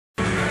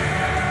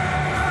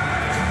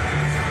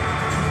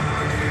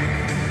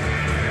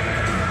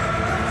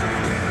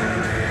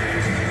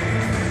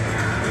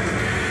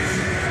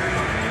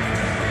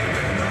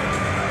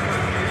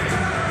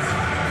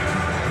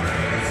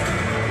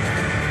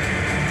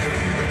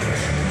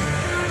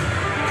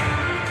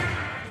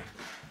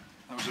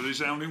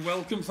resounding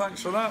welcome.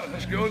 Thanks for that.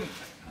 That's good.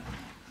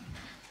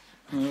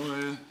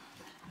 Welcome,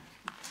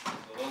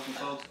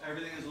 folks.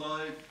 Everything is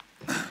live.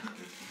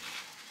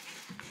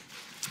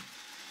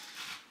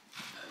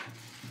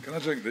 Can I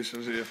drink this?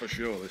 Is it here for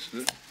sure? This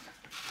is it.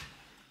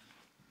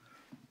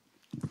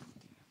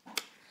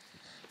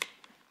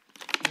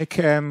 Nick,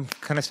 can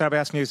I start by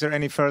asking you, is there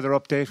any further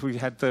update? We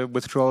had the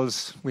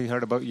withdrawals we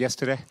heard about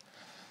yesterday.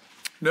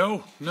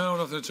 No,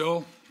 nothing at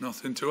all.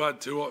 Nothing to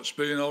add to what's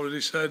been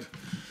already said.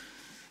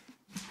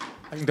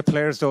 I think the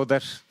players, though,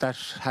 that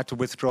had to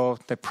withdraw,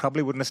 they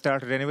probably wouldn't have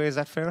started anyway. Is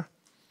that fair?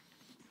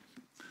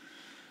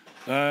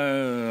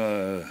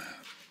 No,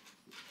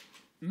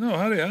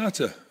 Harry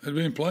Arter had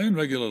been playing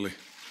regularly.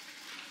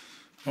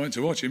 I went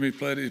to watch him. He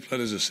played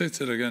as a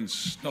sitter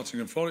against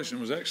Nottingham Forest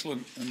and was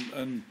excellent.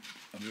 And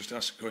I've just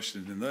asked a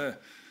question in there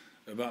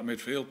about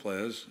midfield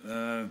players.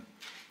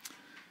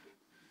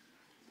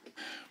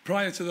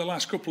 Prior to the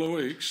last couple of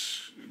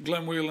weeks,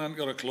 Glenn Whelan hadn't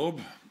got a club.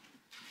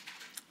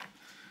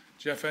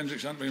 Jeff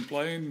Hendricks hadn't been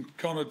playing.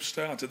 Connor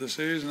started the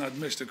season, had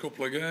missed a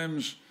couple of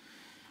games.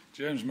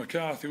 James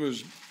McCarthy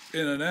was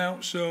in and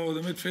out, so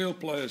the midfield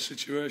player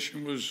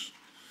situation was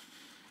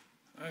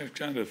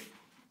kind of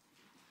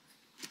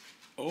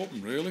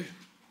open, really.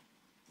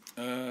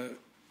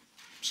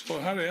 So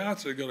Harry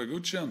Arter got a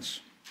good chance.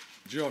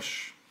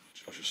 Josh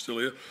is still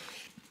here.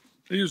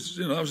 He was,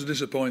 that was a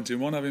disappointing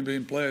one, having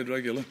been played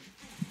regular.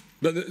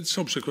 But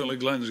subsequently,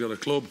 Glenn's got a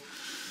club.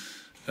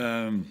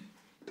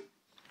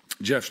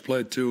 Jeff's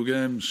played 2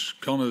 games.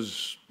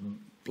 Connor's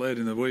played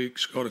in the week,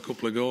 scored a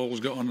couple of goals,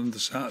 got on the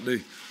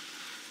Saturday.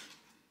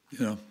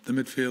 The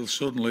midfield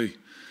suddenly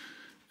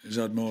has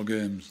had more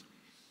games,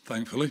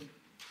 thankfully.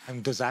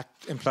 And does that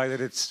imply that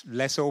it's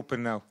less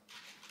open now?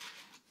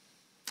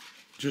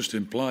 Just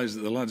implies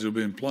that the lads who've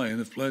been playing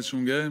have played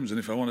some games, and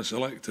if I want to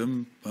select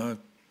them, I'm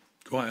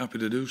quite happy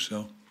to do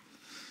so.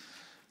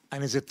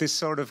 And is it this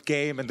sort of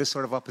game and this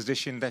sort of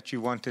opposition that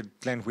you wanted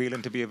Glenn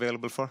Whelan to be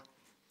available for?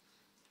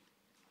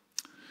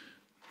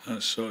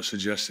 That's sort of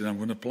suggesting I'm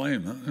going to play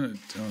him, isn't it,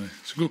 Tony?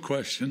 It's a good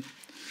question.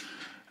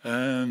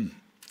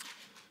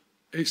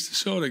 It's the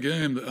sort of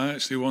game that I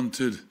actually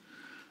wanted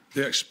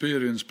the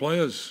experienced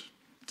players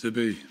to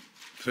be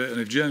fit. And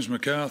if James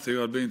McCarthy,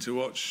 who I'd been to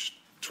watch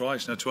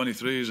twice now,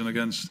 23s and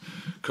against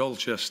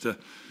Colchester,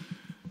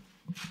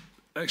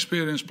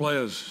 experienced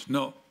players,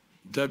 not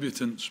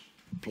debutants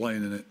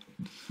playing in it.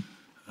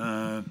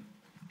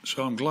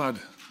 So I'm glad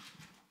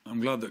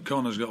that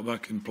Connor's got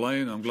back in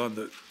playing. I'm glad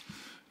that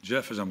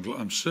Jeff has.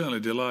 I'm certainly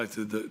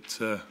delighted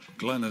that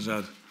Glenn has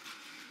had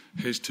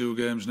his 2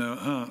 games now at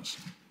Hearts.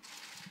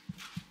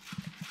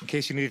 In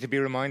case you needed to be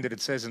reminded,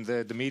 it says in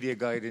the media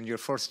guide, in your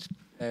first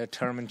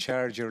term in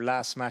charge, your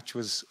last match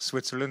was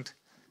Switzerland.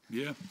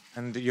 Yeah.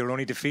 And your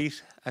only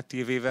defeat at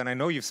the Aviva. And I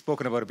know you've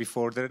spoken about it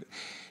before, that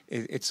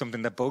it's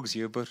something that bugs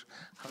you, but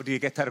how do you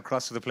get that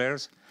across to the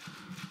players?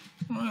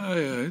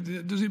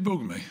 Does it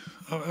bug me?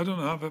 I don't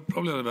know. I've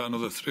probably had about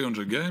another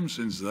 300 games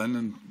since then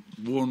and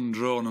won,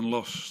 drawn and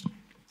lost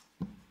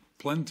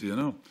plenty,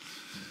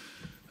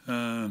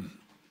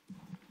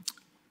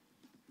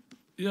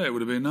 Yeah, it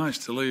would have been nice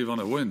to leave on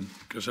a win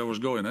because I was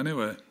going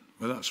anyway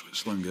with that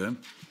Switzerland game.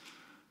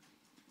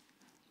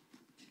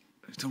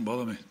 It don't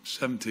bother me.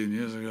 17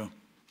 years ago.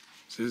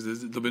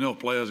 There'll be no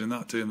players in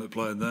that team that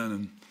played then,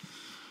 and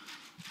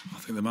I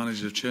think the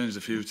managers have changed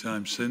a few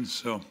times since.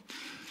 So,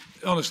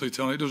 honestly,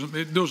 Tony,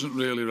 it doesn't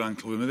really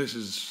rankle with me.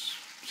 It's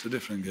a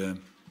different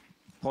game.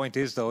 Point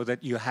is, though,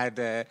 that you had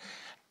a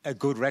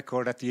good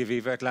record at the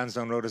Aviva at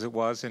Lansdowne Road as it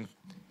was, and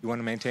you want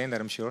to maintain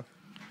that, I'm sure.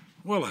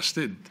 Well, I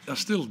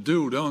still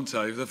do, don't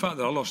I? The fact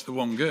that I lost the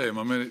 1 game,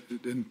 I mean,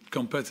 in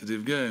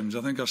competitive games,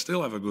 I think I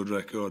still have a good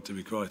record, to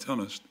be quite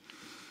honest.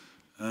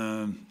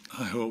 I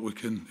hope we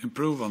can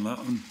improve on that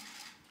on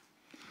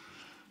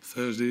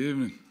Thursday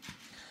evening.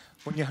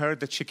 When you heard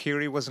that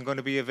Shaqiri wasn't going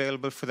to be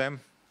available for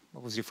them,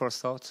 what was your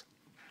first thoughts?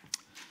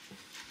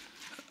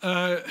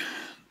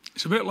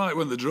 It's a bit like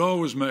when the draw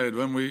was made,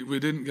 when we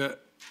didn't get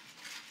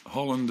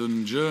Holland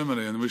and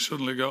Germany, and we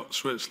suddenly got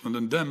Switzerland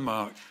and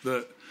Denmark.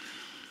 That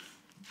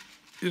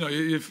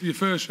your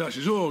first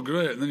reaction is, oh,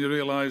 great, and then you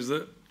realise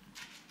that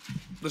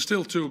there's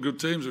still 2 good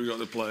teams we've got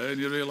to play, and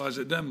you realise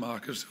that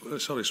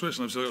Switzerland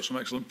have still got some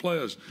excellent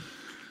players.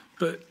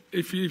 But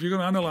if you're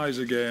going to analyse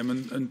a game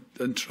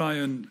and try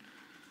and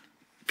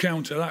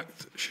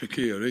counteract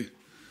Shaqiri,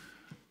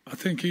 I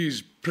think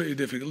he's pretty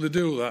difficult to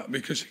do that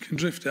because he can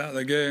drift out of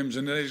the games,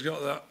 and he's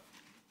got that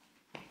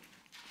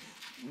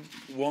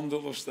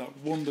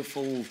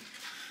wonderful.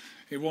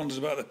 He wanders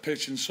about the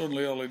pitch, and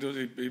suddenly all he does,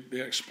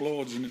 he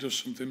explodes and he does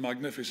something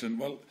magnificent.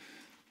 Well,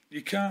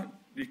 you can't.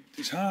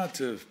 It's hard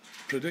to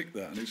predict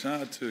that, and it's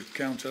hard to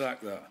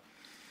counteract that.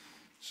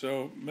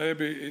 So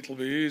maybe it'll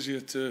be easier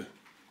to.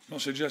 I'm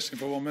not suggesting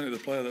for 1 minute the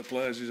player that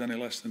plays is any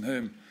less than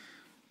him,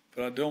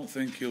 but I don't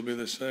think he'll be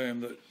the same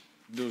that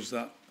does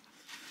that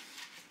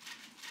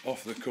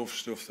off-the-cuff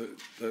stuff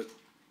that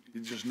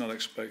you're just not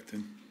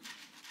expecting.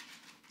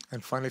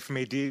 And finally, for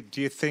me, do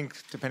you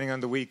think, depending on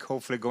the week,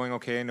 hopefully going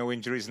okay, no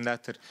injuries and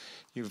that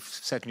you've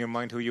set in your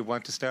mind who you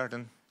want to start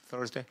on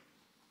Thursday?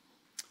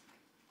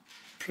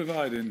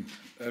 providing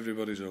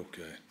everybody's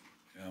okay.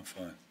 Yeah, I'm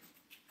fine.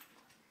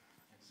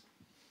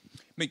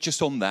 Mick,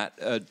 just on that,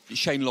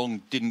 Shane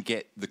Long didn't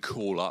get the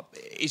call up.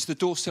 Is the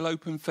door still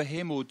open for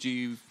him, or do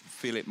you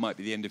feel it might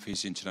be the end of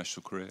his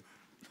international career?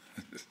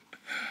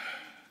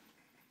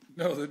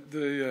 No,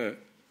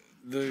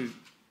 the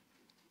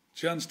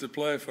chance to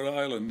play for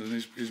Ireland, and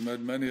he's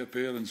made many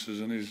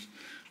appearances, and he's,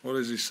 what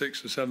is he,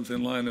 6th or 7th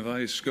in line of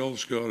highest goal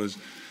scorers,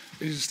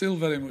 is still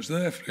very much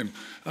there for him,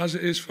 as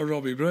it is for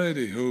Robbie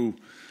Brady, who,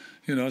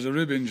 you know, has a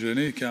rib injury and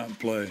he can't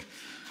play.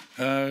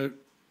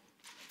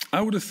 I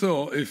would have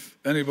thought, if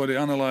anybody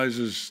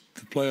analyses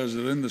the players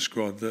that are in the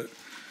squad, that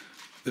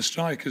the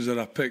strikers that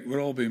I picked were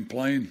all been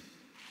playing.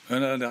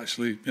 And I'd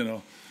actually, you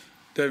know,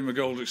 David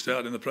McGoldrick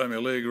started in the Premier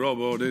League,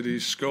 Robbo did, he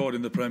scored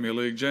in the Premier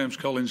League, James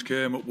Collins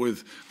came up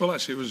with, well,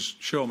 actually it was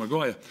Sean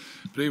Maguire,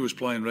 but he was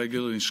playing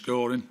regularly,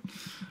 scoring.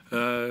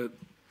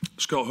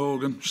 Scott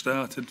Hogan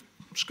started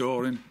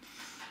scoring.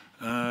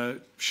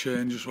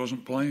 Shane just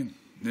wasn't playing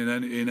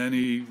in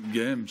any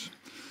games.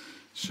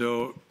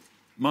 So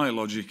my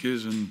logic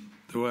is, and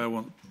the way I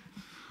want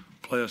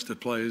players to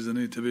play, is they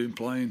need to be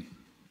playing.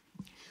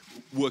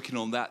 Working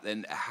on that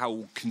then,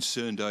 how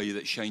concerned are you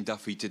that Shane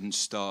Duffy didn't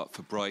start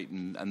for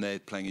Brighton and they're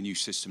playing a new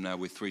system now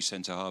with 3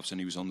 centre-halves and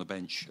he was on the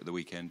bench at the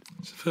weekend?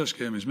 It's the first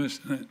game he's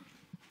missed, isn't it?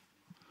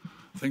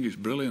 I think it's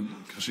brilliant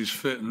because he's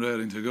fit and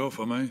raring to go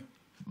for me.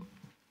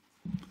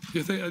 Do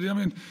you think, I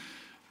mean,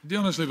 do you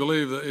honestly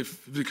believe that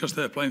because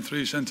they're playing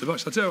 3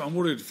 centre-backs, I tell you, I'm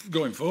worried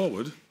going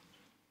forward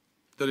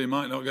that he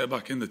might not get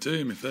back in the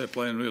team if they're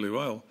playing really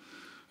well.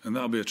 And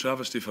that'll be a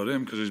travesty for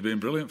him because he's been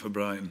brilliant for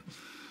Brighton.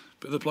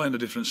 But they're playing a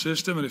different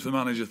system, and if the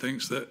manager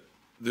thinks that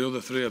the other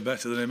 3 are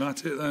better than him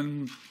at it,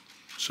 then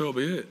so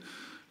be it.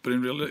 But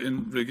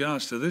in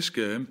regards to this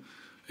game,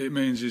 it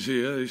means he's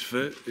here, he's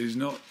fit, he's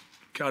not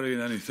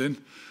carrying anything,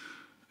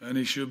 and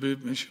he should be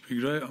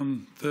great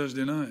on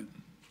Thursday night.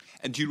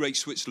 And do you rate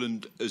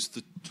Switzerland as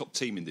the top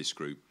team in this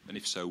group? And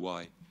if so,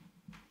 why?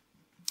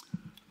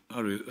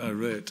 I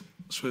rate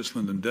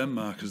Switzerland and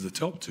Denmark as the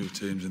top 2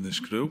 teams in this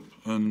group,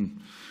 and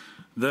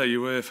their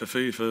UEFA,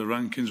 FIFA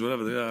rankings,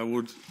 whatever they are,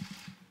 would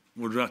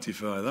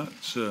ratify that,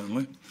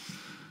 certainly.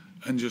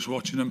 And just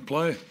watching them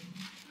play,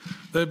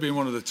 they've been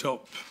one of the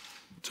top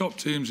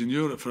teams in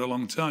Europe for a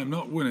long time,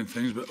 not winning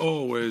things, but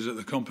always at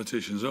the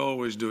competitions,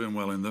 always doing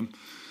well in them.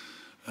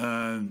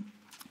 And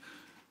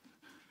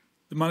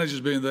the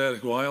manager's been there a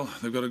while.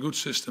 They've got a good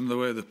system the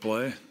way they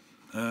play,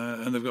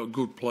 and they've got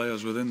good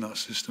players within that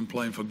system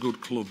playing for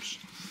good clubs.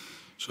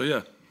 So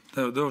yeah,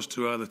 those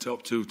 2 are the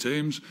top 2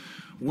 teams.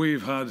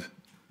 We've had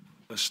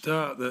a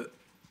start that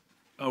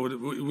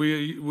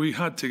we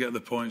had to get the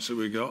points that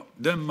we got.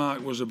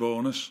 Denmark was a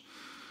bonus,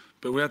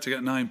 but we had to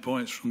get 9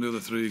 points from the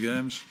other 3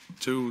 games,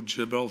 2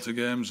 Gibraltar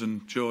games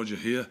and Georgia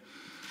here.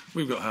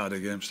 We've got harder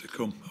games to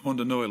come. I'm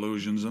under no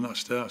illusions, and that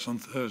starts on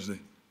Thursday.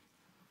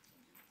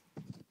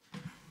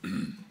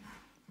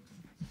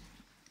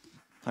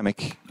 Hi,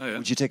 Mick. Hiya.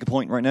 Would you take a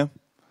point right now?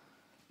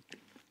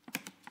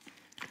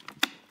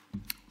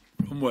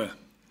 From where?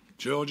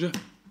 Georgia?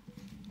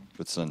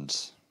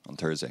 Switzerland on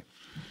Thursday.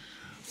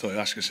 I thought you'd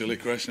ask a silly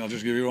question, I'll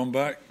just give you one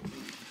back.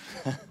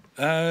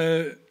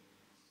 I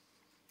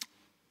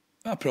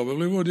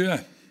probably would,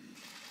 yeah.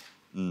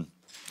 Not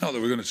that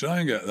we're going to try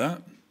and get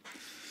that.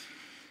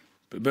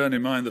 But bearing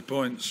in mind the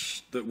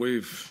points that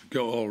we've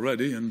got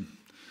already, and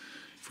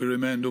if we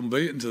remained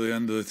unbeaten to the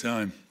end of the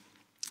time,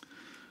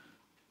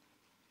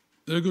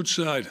 they're a good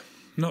side.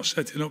 Not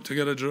setting up to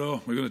get a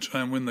draw. We're going to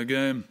try and win the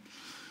game.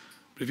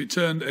 But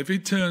if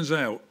it turns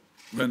out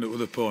we end up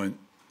with a point,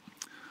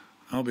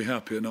 I'll be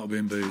happy at not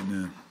being beaten,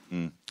 yeah.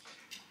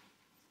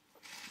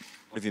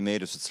 What have you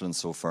made of Switzerland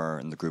so far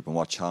in the group, and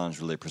what challenge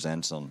will they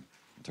present on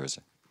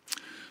Thursday?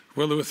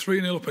 Well, they were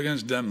 3-0 up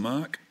against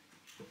Denmark,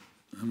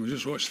 and we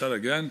just watched that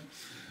again.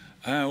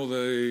 How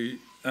the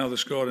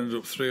score ended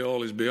up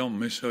 3-3 is beyond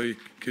me. So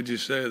could you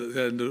say that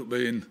they ended up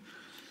being?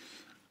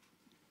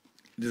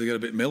 Did they get a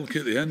bit milky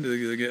at the end?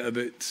 Did they get a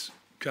bit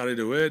carried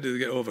away? Did they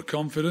get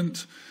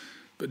overconfident?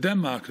 But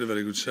Denmark are a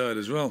very good side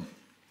as well.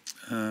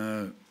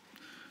 And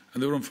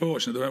they were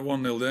unfortunate. They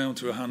went 1-0 down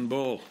to a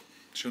handball.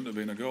 Shouldn't have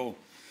been a goal.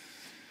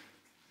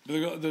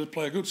 But they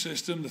play a good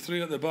system. The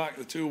 3 at the back,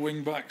 the 2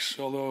 wing backs,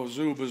 although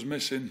Zuba's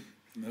missing.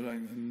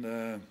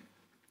 And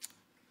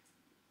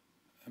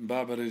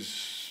Baber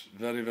is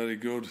very, very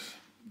good.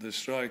 The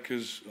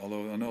strikers,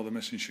 although I know they're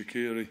missing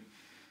Shaqiri,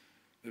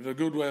 they've a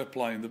good way of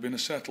playing. They've been a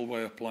settled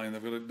way of playing.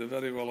 They're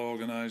very well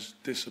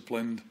organised,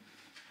 disciplined,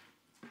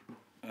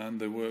 and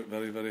they work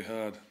very, very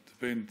hard.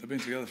 They've been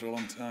together for a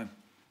long time.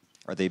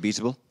 Are they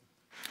beatable?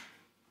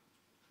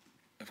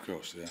 Of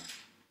course, yeah.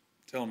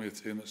 Tell me a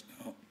team that's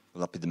not.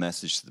 Will that be the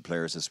message to the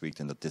players this week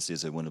then, that this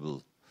is a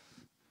winnable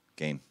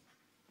game?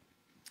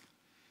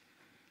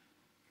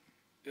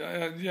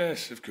 Yeah,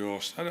 yes, of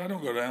course. I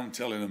don't go around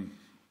telling them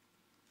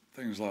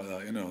things like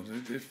that, you know.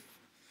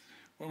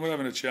 When we're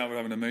having a chat, we're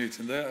having a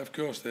meeting, of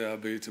course they are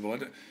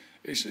beatable.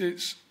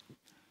 It's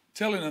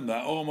telling them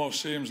that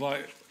almost seems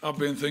like I've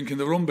been thinking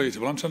they're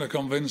unbeatable. I'm trying to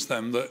convince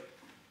them that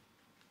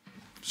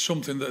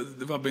something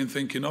that I've been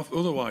thinking of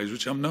otherwise,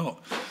 which I'm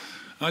not.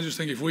 I just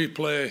think if we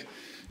play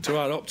to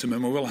our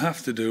optimum, and we'll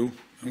have to do,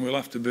 and we'll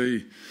have to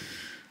be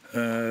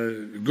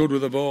good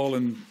with the ball,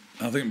 and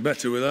I think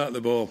better without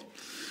the ball,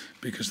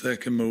 because they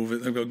can move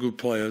it. They've got good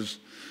players.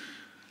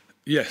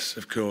 Yes,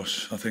 of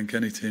course, I think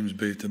any team's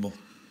beatable.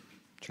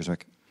 Cheers,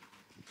 Mick.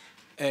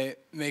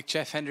 Mick,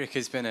 Jeff Hendrick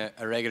has been a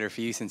regular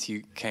for you since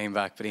you came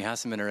back, but he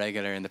hasn't been a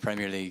regular in the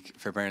Premier League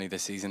for Burnley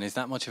this season. Is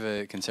that much of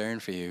a concern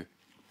for you?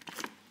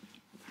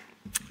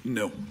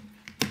 No.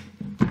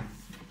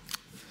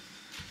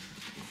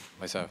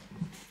 Why so?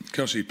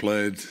 Because he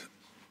played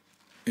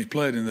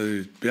in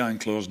the behind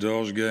closed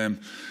doors game.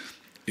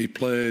 He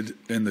played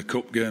in the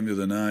cup game the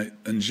other night,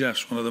 and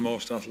Jeff's one of the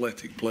most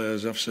athletic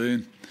players I've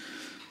seen.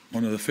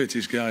 One of the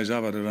fittest guys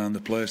I've had around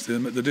the place.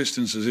 The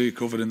distances he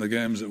covered in the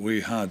games that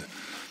we had,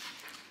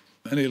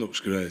 and he looks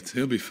great.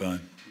 He'll be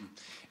fine.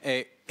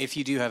 If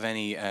you do have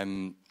any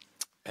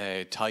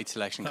tight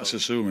selection calls...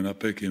 That's assuming I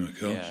pick him, of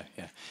course.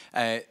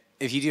 Yeah.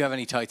 If you do have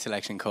any tight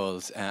selection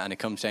calls, and it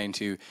comes down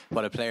to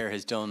what a player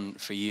has done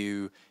for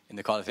you in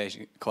the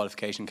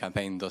qualification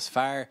campaign thus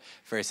far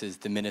versus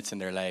the minutes in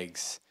their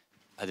legs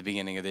at the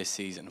beginning of this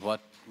season,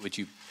 what would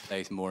you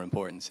place more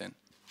importance in?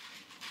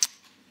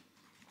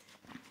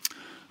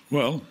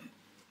 Well,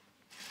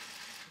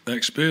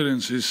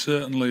 experience is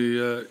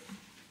certainly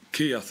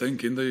key, I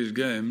think, in these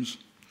games.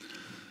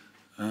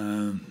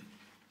 And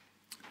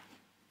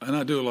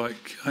I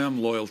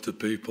am loyal to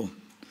people,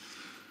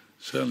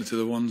 certainly to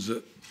the ones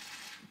that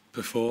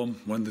perform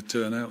when they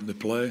turn out and they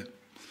play.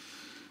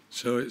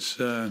 So it's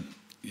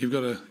you've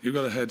got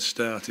a head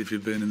start if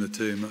you've been in the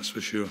team, that's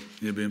for sure.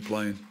 You've been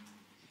playing.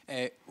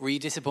 Were you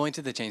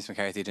disappointed that James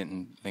McCarthy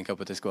didn't link up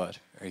with the squad,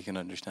 or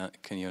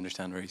can you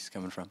understand where he's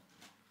coming from?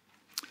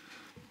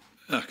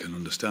 I can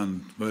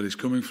understand where he's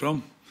coming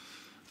from.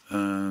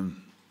 I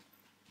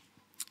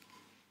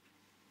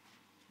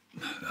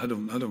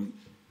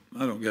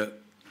don't get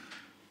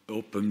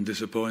up and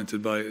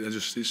disappointed by it.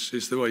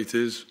 It's the way it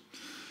is,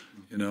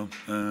 you know.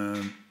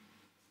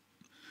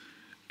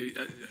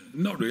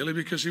 Not really,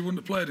 because he wouldn't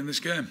have played in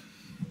this game.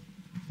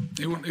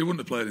 He wouldn't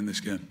have played in this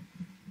game.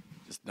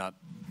 Just not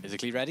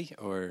physically ready,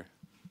 or?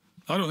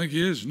 I don't think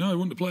he is. No, he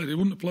wouldn't have played. He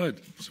wouldn't have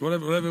played. So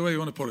whatever way you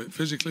want to put it,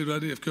 physically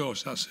ready, of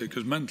course, that's it.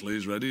 Because mentally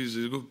he's ready. He's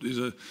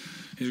a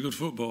good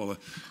footballer.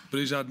 But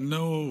he's had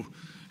no.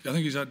 I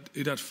think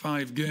he'd had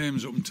 5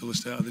 games up until the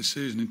start of this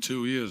season in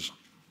 2 years.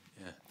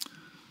 Yeah.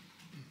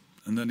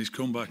 And then he's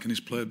come back and he's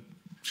played.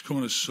 He's come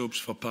on as subs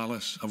for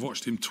Palace. I've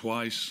watched him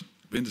twice.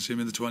 Been to see him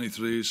in the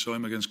 23s. Saw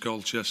him against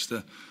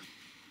Colchester.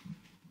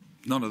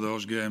 None of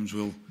those games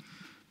will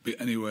be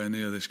anywhere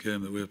near this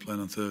game that we're playing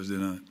on Thursday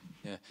night.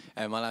 Yeah.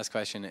 My last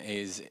question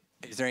is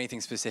there anything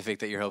specific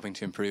that you're hoping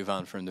to improve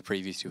on from the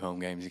previous 2 home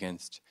games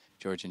against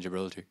Georgia and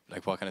Gibraltar?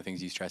 Like, what kind of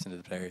things are you stressing to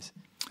the players?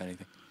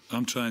 Anything?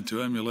 I'm trying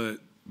to emulate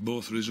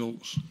both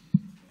results.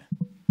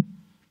 Yeah.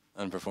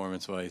 And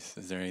performance-wise,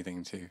 is there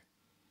anything to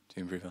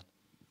improve on?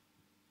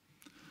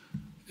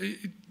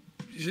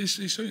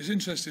 It's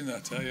interesting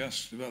that you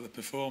asked about the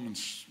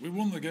performance. We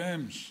won the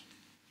games.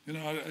 You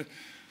know,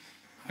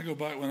 I go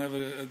back whenever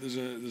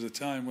there's a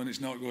time when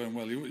it's not going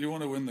well. You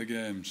want to win the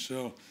game.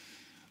 So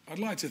I'd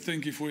like to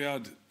think if we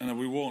had, and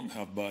we won't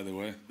have, by the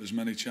way, as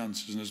many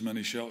chances and as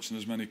many shots and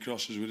as many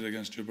crosses we did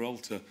against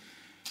Gibraltar,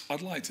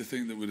 I'd like to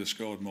think that we'd have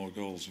scored more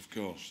goals, of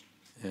course.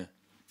 Yeah.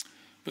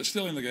 But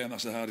still in the game,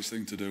 that's the hardest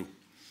thing to do.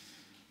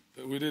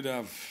 But we did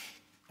have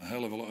a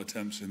hell of a lot of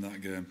attempts in that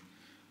game.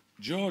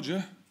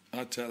 Georgia,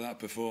 I'd take that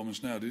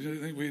performance now. Did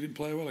you think we didn't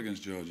play well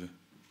against Georgia?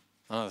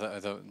 Oh,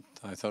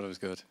 I thought it was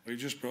good. We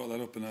just brought that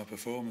up in our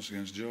performance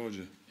against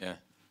Georgia. Yeah.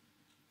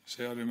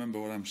 See, I remember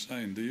what I'm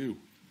saying. Do you?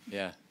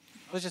 Yeah.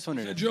 I was just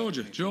wondering.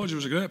 Georgia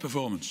was a great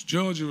performance.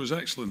 Georgia was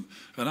excellent,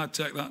 and I'd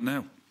take that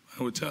now.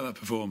 I would take that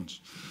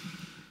performance.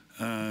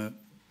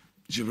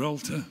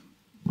 Gibraltar,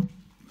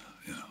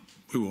 you know,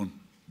 we won.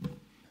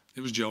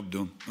 It was job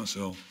done. That's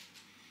all.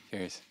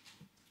 Cheers.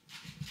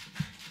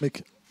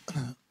 Mick,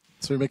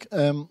 sorry,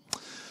 Mick.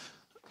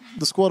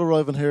 The squad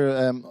arriving here,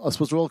 I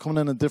suppose they're all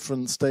coming in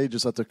different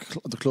stages at the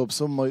club.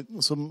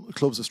 Some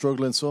clubs are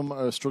struggling, some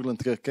are struggling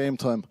to get game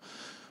time,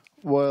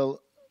 while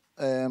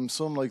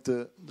some like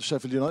the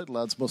Sheffield United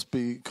lads must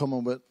be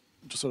coming with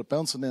just sort of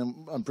bouncing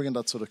in and bringing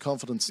that sort of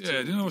confidence. Yeah,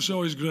 you know, it's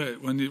always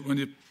great when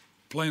you're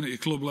playing at your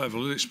club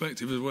level,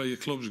 irrespective of where your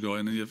club's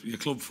going and your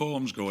club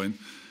form's going.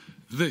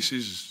 This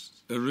is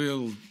a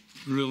real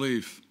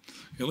relief.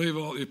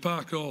 You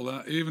park all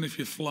that, even if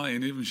you're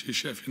flying, even if you're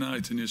Sheffield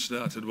United and you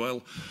started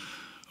well,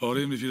 or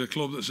even if you're a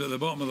club that's at the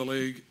bottom of the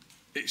league,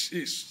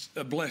 it's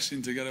a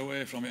blessing to get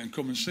away from it and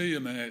come and see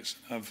your mates,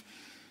 have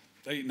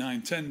 8,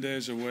 9, 10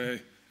 days away,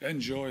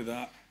 enjoy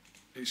that.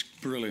 It's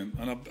brilliant,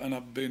 and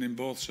I've been in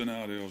both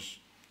scenarios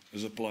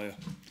as a player,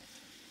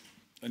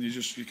 and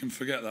you can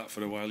forget that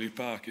for a while. You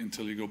park it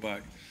until you go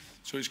back,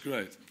 so it's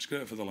great. It's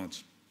great for the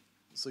lads.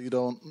 So you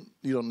don't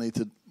need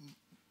to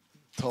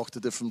talk to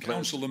different players.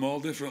 Counsel them all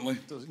differently.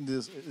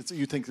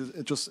 You think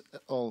it just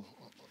all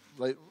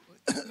right?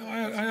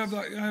 I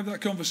have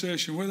that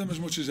conversation with them as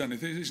much as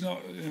anything. It's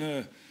not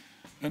in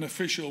an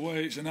official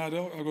way. It's an ad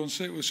hoc. I'll go and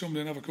sit with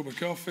somebody and have a cup of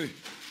coffee.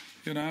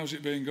 You know, how's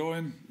it been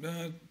going?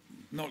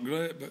 Not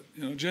great, but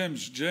you know,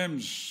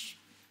 James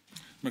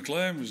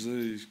McLean was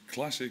the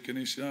classic, and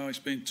he said, "Oh, it's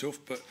been tough,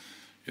 but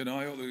you know,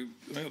 I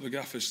hope the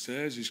gaffer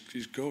stays.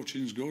 His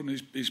coaching's good,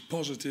 and he's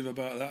positive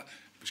about that.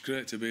 It's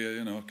great to be here.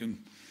 You know, I can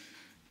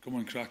come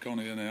and crack on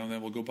here now, and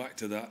then we'll go back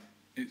to that.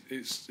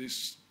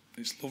 It's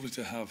lovely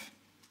to have.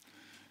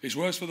 It's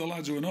worse for the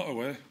lads who are not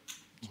away.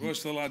 It's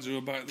worse for the lads who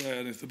are back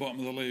there if they're bottom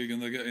of the league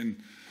and they're getting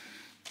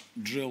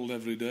drilled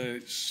every day.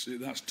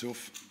 That's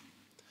tough."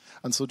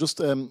 And so just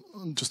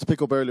to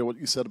pick up earlier what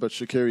you said about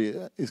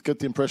Shaqiri, you get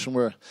the impression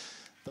where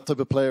that type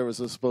of player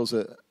is, I suppose,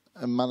 a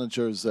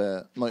manager's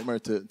nightmare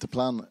to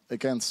plan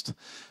against.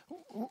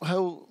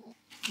 How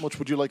much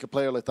would you like a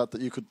player like that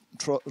you could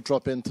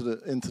drop into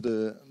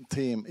the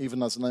team,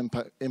 even as an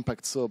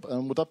impact sub?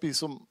 And would that be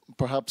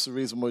perhaps a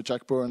reason why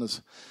Jack Byrne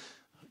has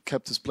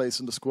kept his place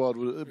in the squad?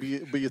 Would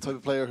it be a type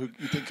of player who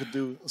you think could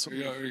do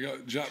something? We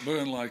got Jack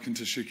Byrne likened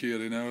to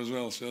Shaqiri now as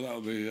well, so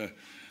that'll be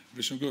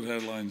some good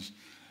headlines.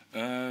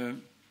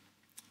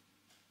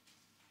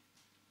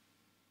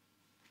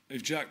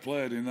 If Jack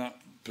played in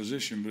that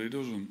position, but he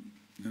doesn't,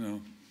 you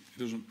know,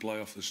 he doesn't play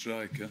off the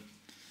striker.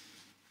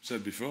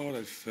 Said before,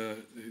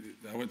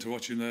 I went to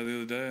watch him there the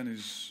other day, and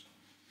his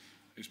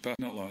pass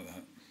not like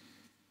that.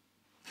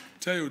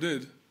 Tell you who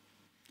did.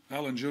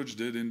 Alan Judge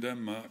did in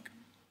Denmark.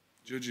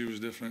 Judgey was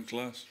different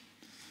class.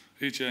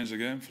 He changed the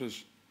game for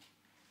us.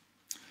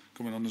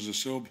 Coming on as a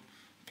sub,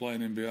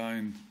 playing in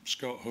behind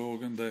Scott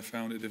Hogan. They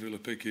found it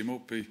difficult to pick him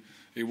up.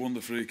 He won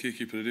the free kick.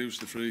 He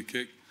produced the free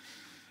kick.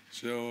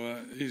 So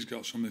he's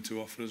got something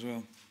to offer as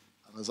well.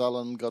 And has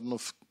Alan got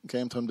enough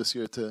game time this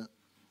year to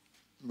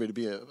really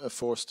be a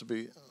force to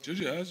be?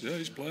 Judgey has, yeah.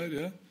 He's played,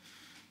 yeah.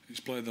 He's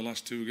played the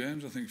last 2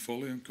 games, I think,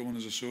 fully, and coming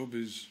as a sub,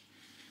 he's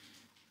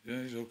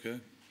okay.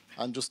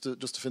 And just to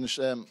finish,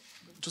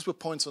 just with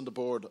points on the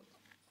board,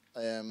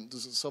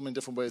 there's so many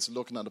different ways of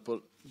looking at it,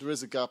 but there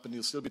is a gap, and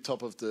you'll still be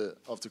top of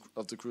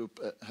the group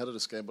ahead of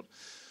this game. But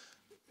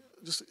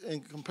just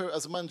compare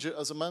as a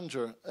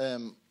manager,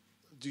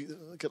 do you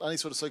get any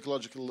sort of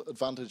psychological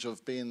advantage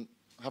of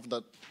having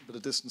that bit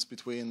of distance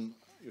between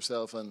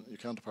yourself and your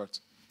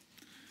counterparts?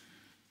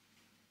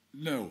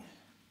 No.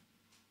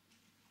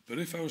 But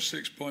if I was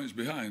 6 points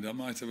behind, I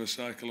might have a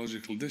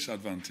psychological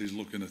disadvantage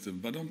looking at them.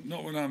 But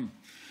not when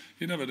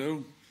you never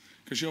do,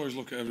 because you always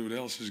look at everybody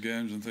else's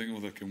games and think,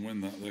 well, they can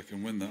win that, they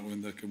can win that,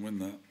 they can win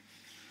that.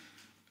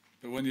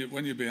 But when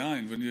you're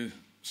behind, when you're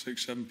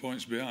 6, 7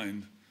 points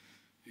behind,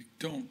 you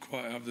don't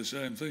quite have the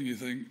same thing. You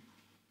think,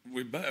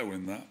 we better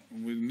win that,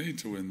 we need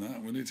to win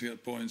that, we need to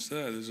get points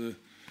there. There's a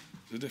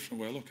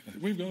different way of looking at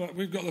it.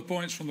 We've got the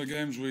points from the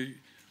games we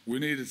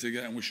needed to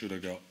get and we should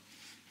have got.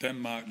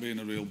 Denmark being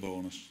a real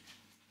bonus.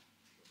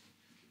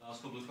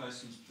 Last couple of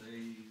questions,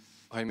 please.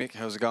 Hi Mick,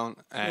 how's it going?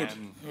 Good.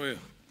 How are you?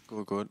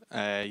 Good.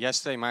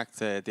 Yesterday marked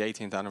the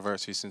 18th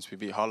anniversary since we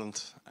beat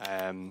Holland.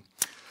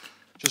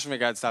 Just in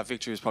regards to that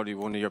victory, is probably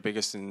one of your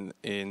biggest in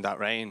that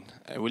reign.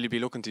 Will you be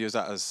looking to use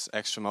that as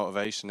extra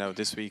motivation now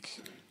this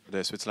week for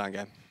the Switzerland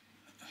game?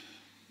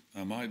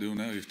 I might do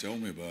now. You've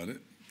told me about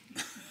it.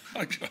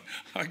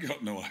 I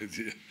got no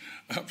idea.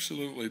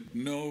 Absolutely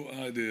no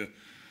idea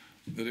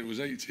that it was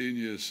 18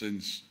 years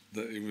since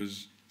that it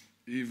was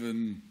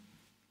even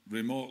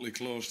remotely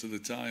close to the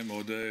time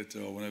or date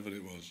or whenever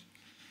it was.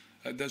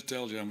 It does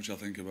tell you how much I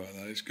think about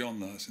that. It's gone,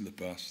 that's in the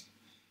past.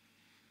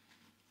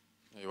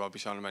 You won't be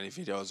showing many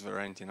videos of it or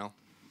anything, you know?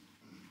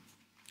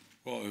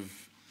 What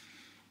of...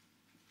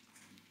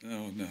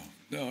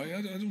 No,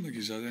 I don't think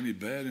he's had any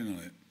bearing on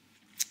it.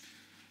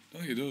 I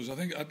don't think he does. I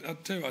think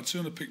I'd tell you, I'd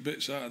sooner pick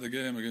bits out of the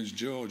game against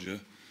Georgia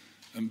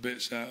and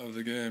bits out of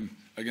the game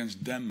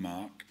against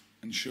Denmark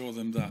and show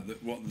them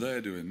that what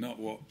they're doing, not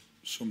what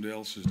somebody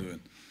else is doing.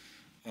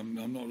 I'm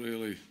not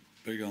really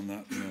big on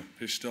that, you know,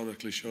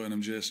 historically showing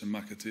them Jason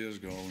McAteer's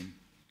goal.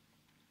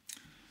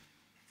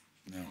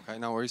 No. Okay,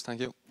 no worries,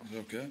 thank you.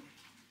 Okay.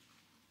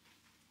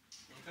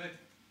 Okay.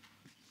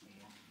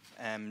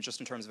 Just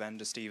in terms of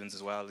Enda Stevens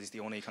as well, he's the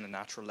only kind of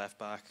natural left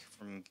back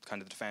from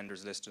kind of the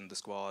defenders list in the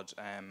squad.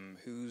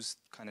 Who's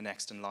kind of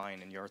next in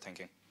line in your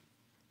thinking?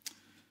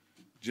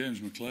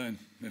 James McLean,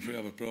 if we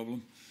have a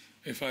problem.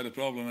 If I had a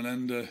problem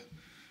and Enda,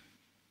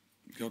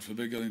 God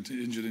forbid, got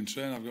injured in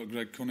training, I've got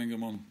Greg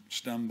Cunningham on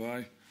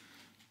standby.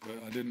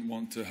 But I didn't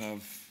want to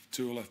have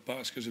 2 left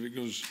backs because if it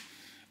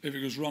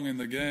goes wrong in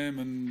the game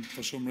and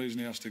for some reason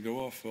he has to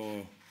go off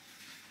or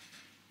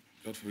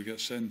God forbid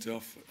gets sent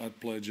off, I'd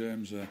play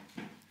James there.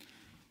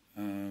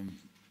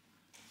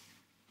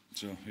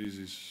 So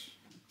he's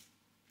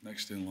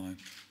next in line.